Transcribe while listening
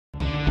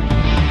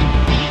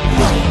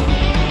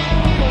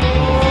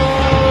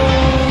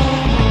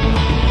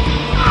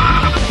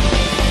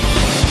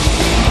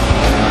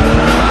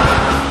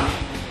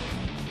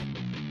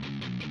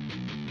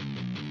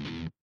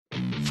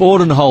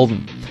Ford and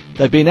Holden.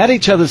 They've been at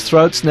each other's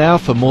throats now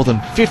for more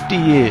than 50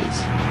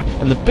 years,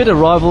 and the bitter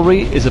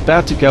rivalry is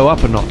about to go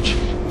up a notch,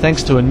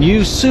 thanks to a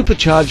new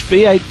supercharged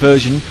V8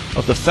 version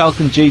of the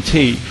Falcon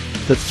GT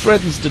that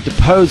threatens to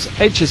depose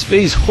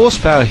HSV's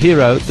horsepower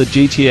hero, the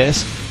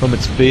GTS, from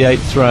its V8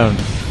 throne.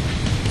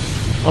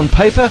 On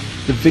paper,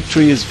 the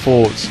victory is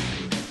Ford's.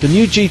 The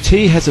new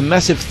GT has a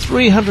massive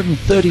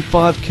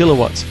 335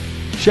 kilowatts,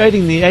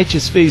 shading the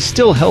HSV's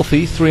still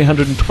healthy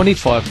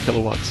 325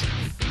 kilowatts.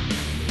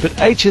 But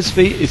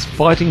HSV is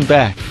fighting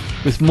back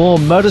with more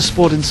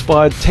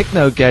motorsport-inspired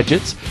techno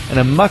gadgets and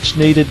a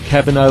much-needed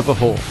cabin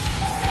overhaul.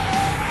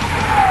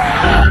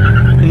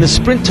 In the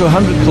sprint to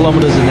 100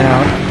 kilometers an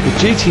hour, the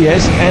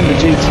GTS and the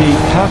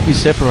GT can't be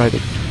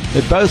separated.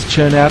 They both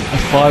churn out a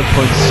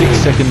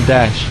 5.6-second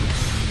dash.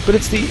 But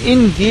it's the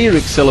in-gear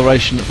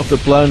acceleration of the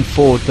blown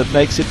Ford that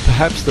makes it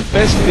perhaps the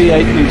best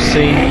V8 we've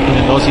seen in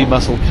an Aussie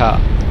muscle car.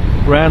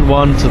 Round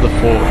 1 to the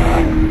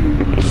Ford.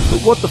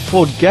 But what the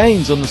Ford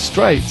gains on the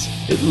straights,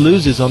 it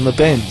loses on the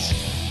bends.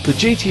 The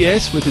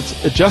GTS, with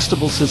its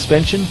adjustable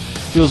suspension,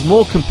 feels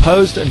more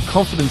composed and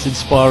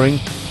confidence-inspiring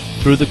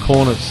through the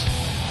corners.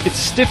 Its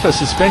stiffer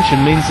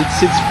suspension means it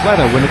sits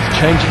flatter when it's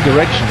changing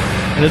direction,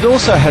 and it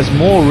also has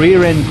more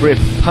rear-end grip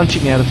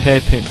punching out of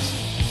hairpins.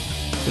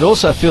 It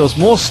also feels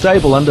more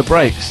stable under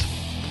brakes.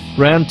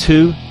 Round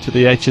 2 to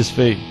the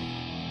HSV.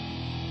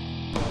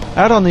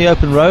 Out on the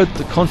open road,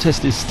 the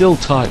contest is still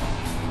tight.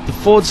 The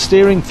Ford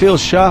steering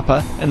feels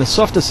sharper and the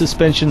softer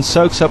suspension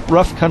soaks up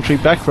rough country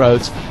back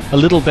roads a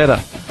little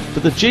better,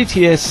 but the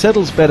GTS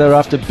settles better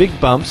after big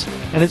bumps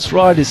and its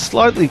ride is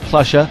slightly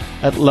plusher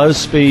at low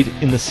speed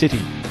in the city.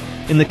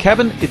 In the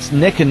cabin, it's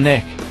neck and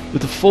neck,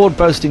 with the Ford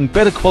boasting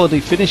better quality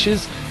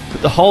finishes,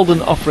 but the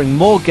Holden offering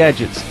more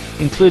gadgets,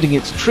 including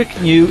its trick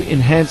new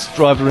enhanced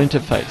driver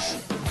interface.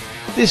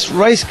 This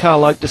race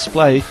car-like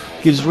display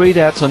gives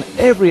readouts on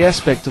every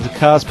aspect of the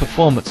car's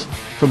performance,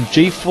 from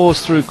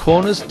G-force through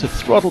corners to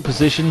throttle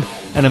position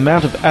and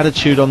amount of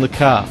attitude on the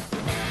car.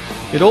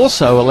 It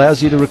also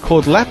allows you to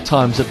record lap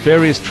times at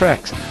various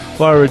tracks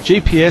via a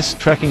GPS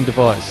tracking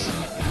device.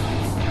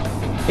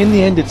 In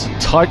the end, it's a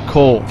tight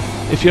call.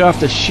 If you're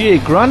after sheer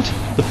grunt,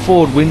 the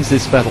Ford wins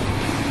this battle.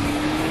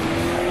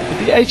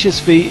 But the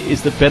HSV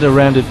is the better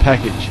rounded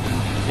package.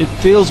 It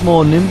feels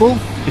more nimble,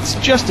 it's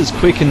just as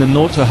quick in the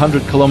 0 to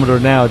 100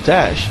 km/h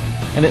dash,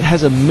 and it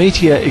has a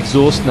Meteor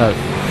exhaust note.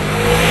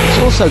 It's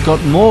also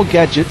got more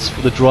gadgets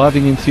for the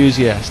driving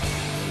enthusiast,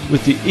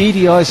 with the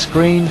EDI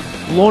screen,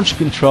 launch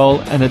control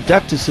and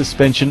adaptive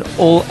suspension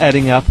all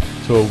adding up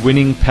to a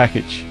winning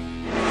package.